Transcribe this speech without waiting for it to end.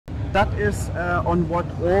that is on what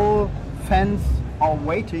all fans are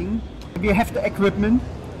waiting. We have the equipment,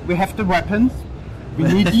 we have the weapons. We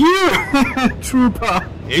need you, Trooper.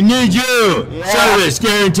 We need you. Yeah. Service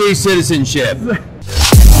guarantees citizenship.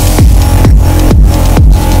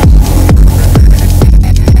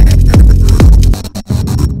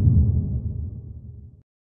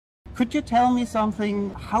 Could you tell me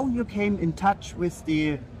something, how you came in touch with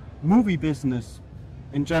the movie business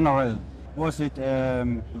in general? Was it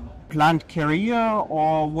planned career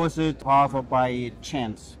or was it rather by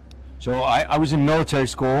chance? So I was in military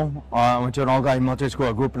school. I went to an all-guy military school.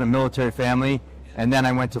 I grew up in a military family. And then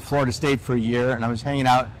I went to Florida State for a year and I was hanging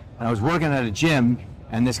out and I was working at a gym.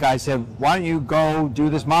 And this guy said, why don't you go do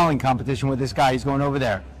this modeling competition with this guy? He's going over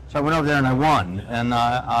there. So I went over there and I won. And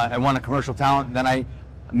I won a commercial talent. Then a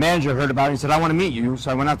manager heard about it and said, I want to meet you. So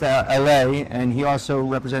I went out to LA and he also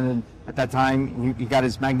represented, at that time, he got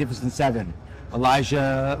his Magnificent Seven.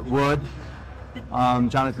 Elijah Wood,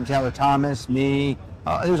 Jonathan Taylor Thomas, me.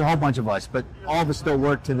 There was a whole bunch of us, but all of us still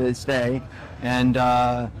work to this day. And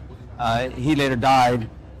he later died,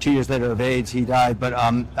 2 years later of AIDS, he died. But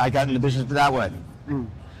I got into the business that way. Mm.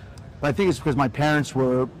 But I think it's because my parents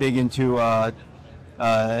were big into,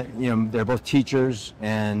 they're both teachers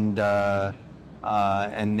and they're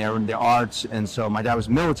in the arts. And so my dad was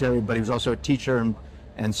military, but he was also a teacher.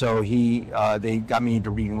 And so they got me into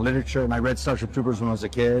reading literature. And I read Starship Troopers when I was a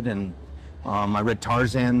kid. And I read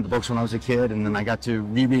Tarzan, the books, when I was a kid, and then I got to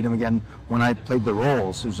reread them again when I played the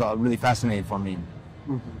roles. It was really fascinating for me.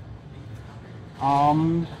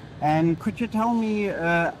 Mm-hmm. And could you tell me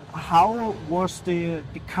how was the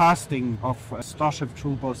casting of Starship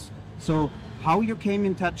Troopers? So how you came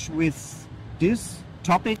in touch with this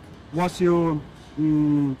topic? Was you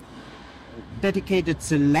dedicated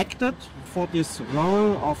selected for this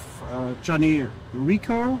role of Johnny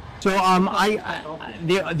Rico? So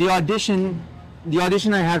the audition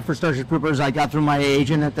I had for Starship Troopers, I got through my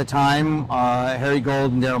agent at the time, Harry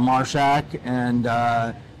Gold and Daryl Marshak, and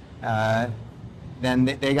then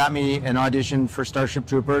they got me an audition for Starship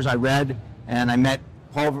Troopers. I read and I met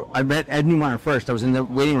Ed Neumeyer first. I was in the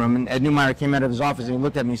waiting room and Ed Neumeyer came out of his office and he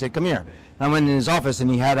looked at me and he said, come here. And I went in his office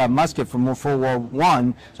and he had a musket from World War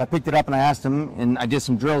I. So I picked it up and I asked him and I did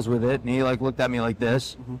some drills with it and he looked at me like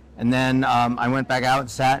this. Mm-hmm. And then I went back out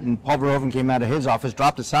and sat and Paul Verhoeven came out of his office,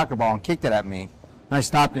 dropped a soccer ball and kicked it at me. And I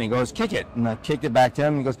stopped and he goes, kick it. And I kicked it back to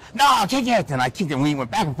him and he goes, no, kick it. And I kicked it and we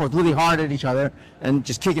went back and forth really hard at each other and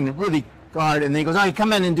just kicking it really hard. And then he goes, all right,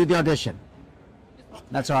 come in and do the audition.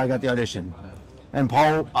 That's how I got the audition. And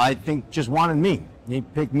Paul, I think, just wanted me. He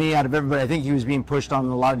picked me out of everybody. I think he was being pushed on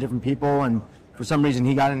a lot of different people, and for some reason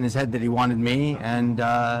he got it in his head that he wanted me, and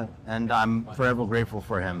I'm forever grateful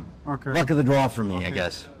for him. Okay. Luck of the draw for me, I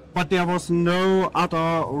guess. But there was no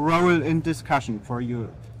other role in discussion for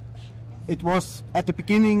you. It was at the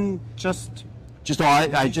beginning just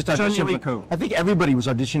I just auditioned. Johnny Rico. I think everybody was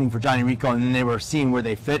auditioning for Johnny Rico, and then they were seeing where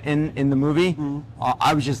they fit in the movie. Mm-hmm.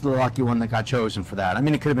 I was just the lucky one that got chosen for that. I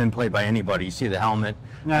mean, it could have been played by anybody. You see the helmet.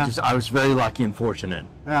 Yeah. I was very lucky and fortunate.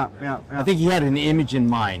 Yeah. I think he had an image in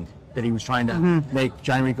mind that he was trying to make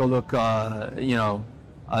Johnny Rico look,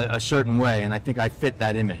 a certain way, and I think I fit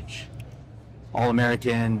that image.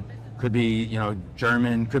 All-American, could be,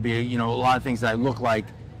 German, could be, a lot of things that I look like.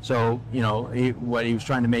 So, what he was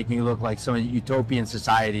trying to make me look like some utopian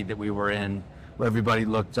society that we were in, where everybody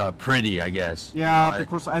looked pretty, I guess. Yeah,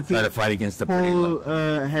 because I think try to fight against the Paul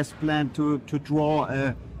has planned to draw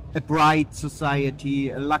a bright society,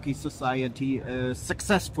 a lucky society, a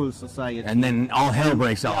successful society. And then all hell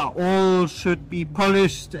breaks out. Yeah, all should be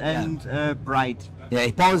polished and bright. Yeah,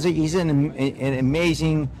 he's an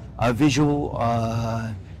amazing visual,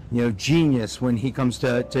 genius when he comes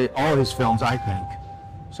to all his films, I think.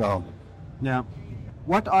 So, yeah.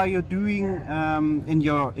 What are you doing in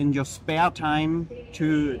your spare time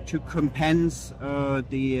to compensate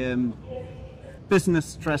the business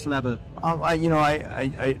stress level?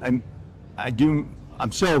 I'm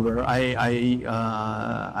sober.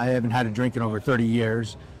 I haven't had a drink in over 30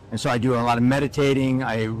 years, and so I do a lot of meditating.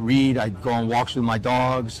 I read. I go on walks with my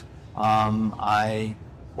dogs. I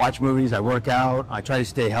watch movies. I work out. I try to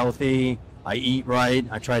stay healthy. I eat right.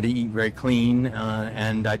 I try to eat very clean,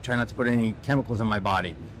 and I try not to put any chemicals in my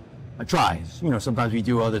body. I try. Sometimes we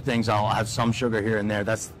do other things. I'll have some sugar here and there.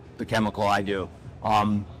 That's the chemical I do.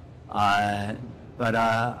 Other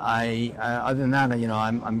than that,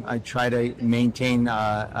 I try to maintain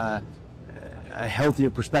a healthier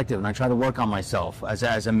perspective, and I try to work on myself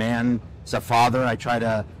as a man, as a father. I try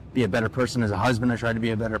to be a better person. As a husband, I try to be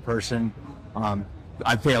a better person.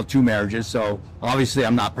 I failed 2 marriages, so obviously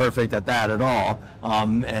I'm not perfect at that at all.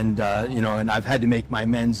 You know, and I've had to make my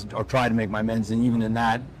amends, or try to make my amends, and even in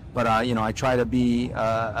that. But you know, I try to be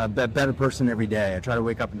a better person every day. I try to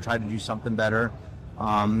wake up and try to do something better.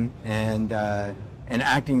 And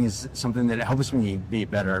acting is something that helps me be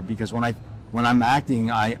better, because when I'm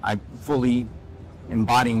acting, I fully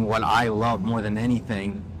embodying what I love more than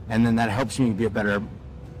anything, and then that helps me be a better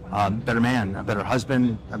man, a better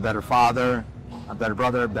husband, a better father, a better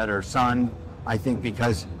brother, a better son. I think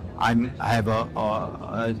because I have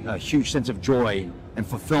a huge sense of joy and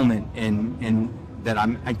fulfillment in that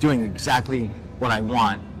I'm doing exactly what I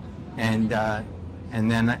want, and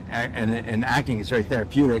acting is very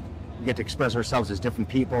therapeutic. We get to express ourselves as different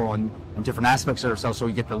people and different aspects of ourselves, so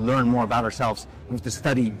we get to learn more about ourselves. We have to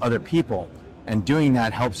study other people, and doing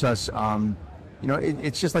that helps us. You know,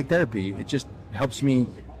 it's just like therapy. It just helps me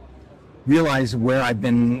realize where I've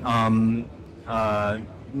been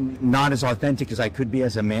not as authentic as I could be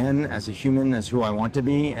as a man, as a human, as who I want to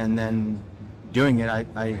be, and then doing it,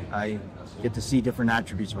 I get to see different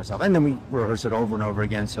attributes of myself, and then we rehearse it over and over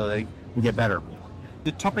again so that we get better.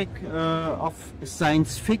 The topic of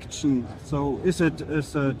science fiction. So is it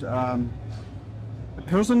a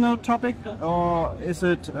personal topic, or is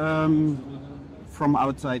it from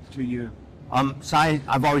outside to you?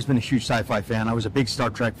 I've always been a huge sci-fi fan. I was a big Star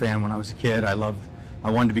Trek fan when I was a kid. I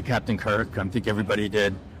wanted to be Captain Kirk. I think everybody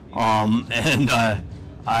did. I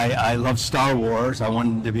love Star Wars. I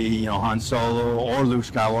wanted to be, you know, Han Solo or Luke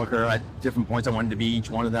Skywalker. At different points, I wanted to be each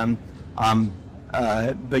one of them.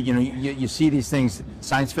 But you know, you see these things.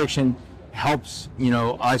 Science fiction helps, you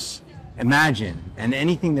know, us imagine, and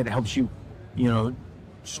anything that helps you, you know,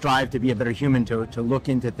 strive to be a better human, to look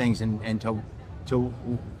into things and to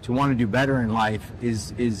want to do better in life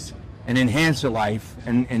is and enhance your life.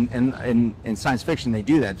 And in science fiction, they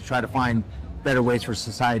do that to try to find better ways for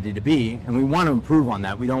society to be, and we want to improve on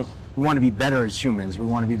that. We want to be better as humans. We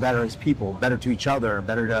want to be better as people, better to each other,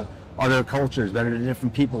 better to other cultures, better to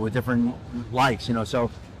different people with different likes, you know.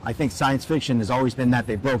 So I think science fiction has always been that.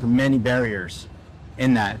 They've broken many barriers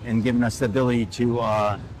in that and given us the ability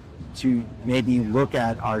to maybe look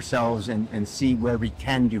at ourselves and see where we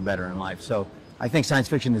can do better in life. So I think science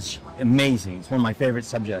fiction is amazing. It's one of my favorite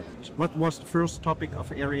subjects. What was the first topic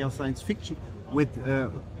of area science fiction with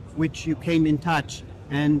which you came in touch?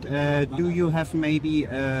 And do you have maybe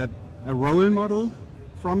a role model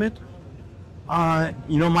from it?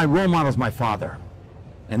 You know, my role model is my father,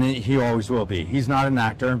 and he always will be. He's not an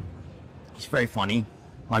actor. He's very funny.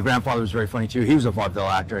 My grandfather was very funny too. He was a vaudeville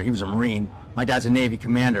actor. He was a Marine. My dad's a Navy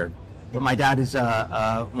commander. But my dad is one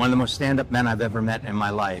of the most stand-up men I've ever met in my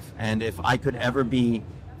life. And if I could ever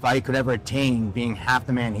attain being half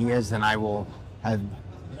the man he is, then I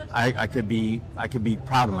could be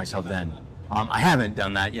proud of myself then. I haven't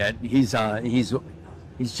done that yet. He's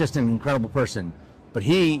just an incredible person. But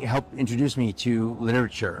he helped introduce me to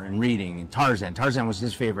literature and reading and Tarzan. Tarzan was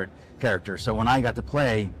his favorite character. So when I got to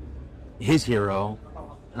play his hero,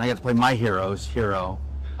 and I got to play my hero's hero,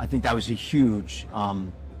 I think that was a huge,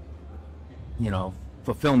 you know,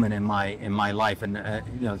 fulfillment in my life. And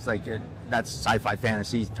you know, it's like that's sci-fi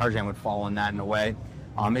fantasy. Tarzan would fall in that in a way.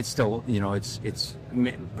 It's still, you know, it's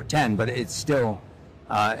pretend, but it's still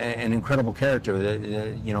an incredible character.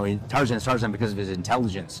 You know, Tarzan is Tarzan because of his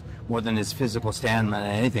intelligence more than his physical stamina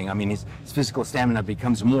and anything. I mean, his physical stamina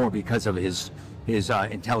becomes more because of his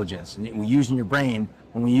intelligence. And we use your brain.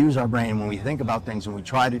 When we use our brain, when we think about things, and we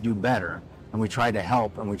try to do better, and we try to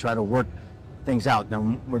help, and we try to work things out,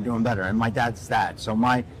 then we're doing better. And my dad's that. So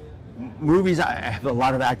my movies, I have a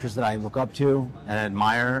lot of actors that I look up to and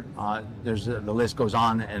admire. The list goes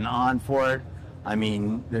on and on for it. I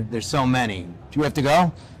mean, there's so many. Do you have to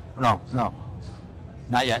go? No,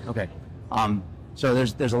 not yet. Okay. So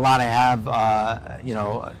there's a lot I have. You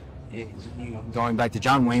know, going back to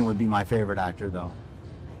John Wayne would be my favorite actor, though.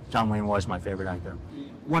 John Wayne was my favorite actor.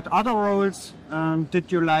 What other roles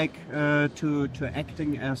did you like to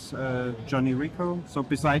acting as Johnny Rico? So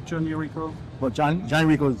besides Johnny Rico? Well, Johnny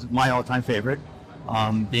Rico is my all-time favorite.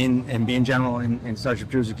 Being General in Starship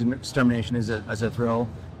Troopers Extermination is a thrill.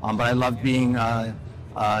 But I love being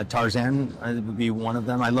Tarzan. It would be one of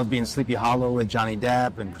them. I love being Sleepy Hollow with Johnny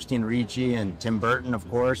Depp and Christina Ricci and Tim Burton, of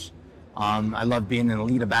course. I love being in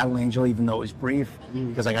Alita Battle Angel, even though it was brief,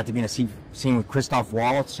 because I got to be in a scene with Christoph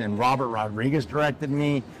Waltz, and Robert Rodriguez directed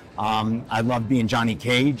me. I love being Johnny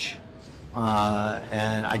Cage.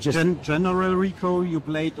 And I just... General Rico, you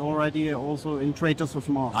played already also in Traitors of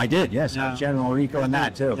Mars. I did, yes. Yeah. General Rico in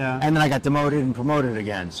that, too. Yeah. And then I got demoted and promoted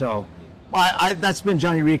again. So that's been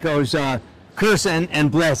Johnny Rico's curse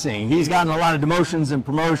and blessing. He's gotten a lot of demotions and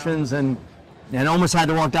promotions, and and almost had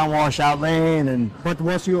to walk down Washout Lane. And But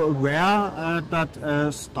was you aware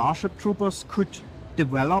that Starship Troopers could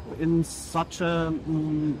develop in such a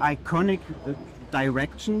iconic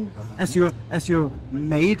direction as you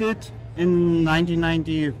made it in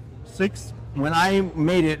 1996? when I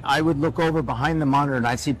made it, I would look over behind the monitor and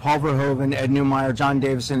I'd see Paul Verhoeven, Ed Neumeyer, John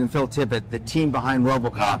Davison, and Phil Tippett, the team behind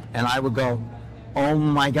RoboCop, and I would go, oh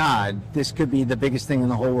my God, this could be the biggest thing in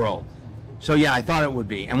the whole world. So yeah, I thought it would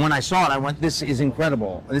be. And when I saw it, I went, this is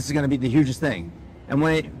incredible. This is going to be the hugest thing. And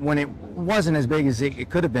when it wasn't as big as it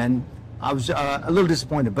could have been, I was a little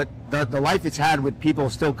disappointed. But the life it's had with people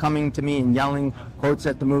still coming to me and yelling quotes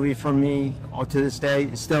at the movie from me to this day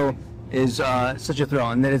still is such a thrill.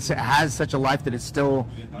 And that it has such a life that it's still,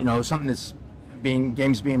 you know, something that's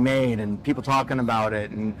games being made and people talking about it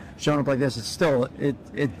and showing up like this. It's still,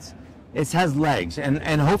 it has legs,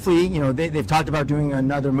 and hopefully, you know, they've talked about doing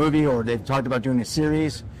another movie, or they've talked about doing a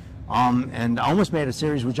series. And I almost made a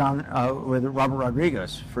series with Robert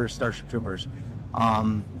Rodriguez for Starship Troopers.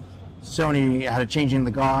 Sony had a change in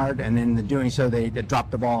the guard, and in doing so, they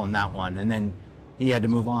dropped the ball on that one, and then he had to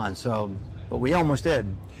move on. So, but we almost did.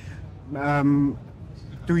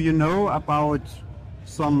 Do you know about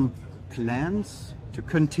some plans to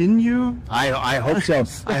continue? I hope so.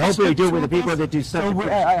 I hope we do with the people that do stuff. So,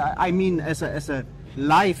 I mean, as a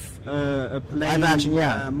live playing action,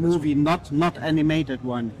 movie, not animated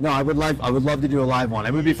one. No, I would love to do a live one.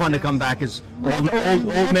 It would be fun to come back as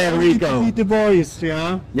old man Rico. To be the voice,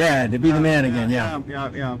 yeah. Yeah, to be the man again, yeah.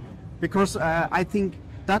 Yeah. Because I think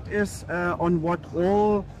that is on what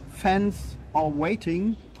all fans are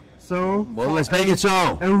waiting. So, well, let's make it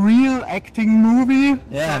so. A real acting movie.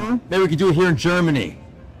 Yeah. So, maybe we could do it here in Germany.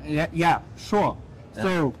 Yeah, sure. Yeah.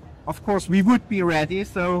 So, of course, we would be ready.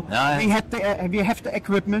 So we have the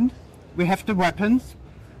equipment, we have the weapons.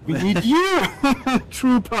 We need you,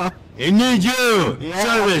 Trooper. We need you. Yeah.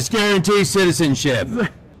 Service guarantees citizenship.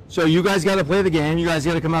 So you guys got to play the game. You guys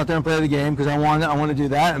got to come out there and play the game because I want to do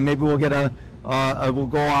that, and maybe we'll get we'll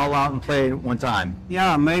go all out and play one time.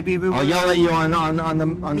 Yeah, maybe we will. I'll yell at you on the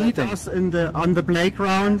meet thing. us on the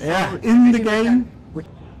playground. Yeah. In the game.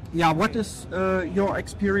 Yeah, what is your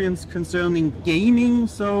experience concerning gaming?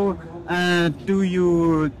 So, do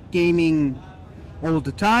you gaming all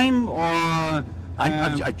the time, or?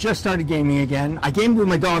 I just started gaming again. I gamed with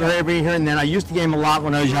my daughter every here and then. I used to game a lot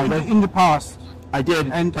when I was younger. In the past. I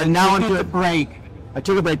did, and now I'm took a break. I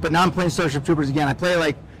took a break, but now I'm playing Starship Troopers again. I play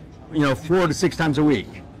like, 4 to 6 times a week.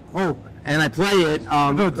 Oh. And I play it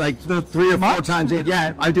like 3 or 4 times.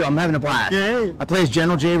 Yeah, I do. I'm having a blast. Yeah. I play as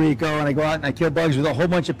General J. Rico, and I go out and I kill bugs with a whole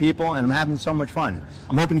bunch of people, and I'm having so much fun.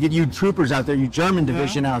 I'm hoping to get you troopers out there, you German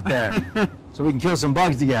division out there, so we can kill some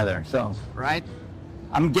bugs together. So right.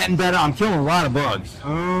 I'm getting better. I'm killing a lot of bugs.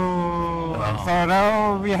 Oh. So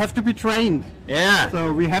now we have to be trained. Yeah.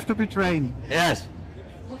 So we have to be trained. Yes.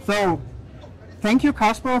 So, thank you,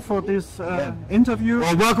 Casper, for this interview.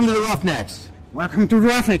 Well, welcome to the Roughnecks. Welcome to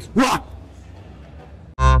Roughnecks. What?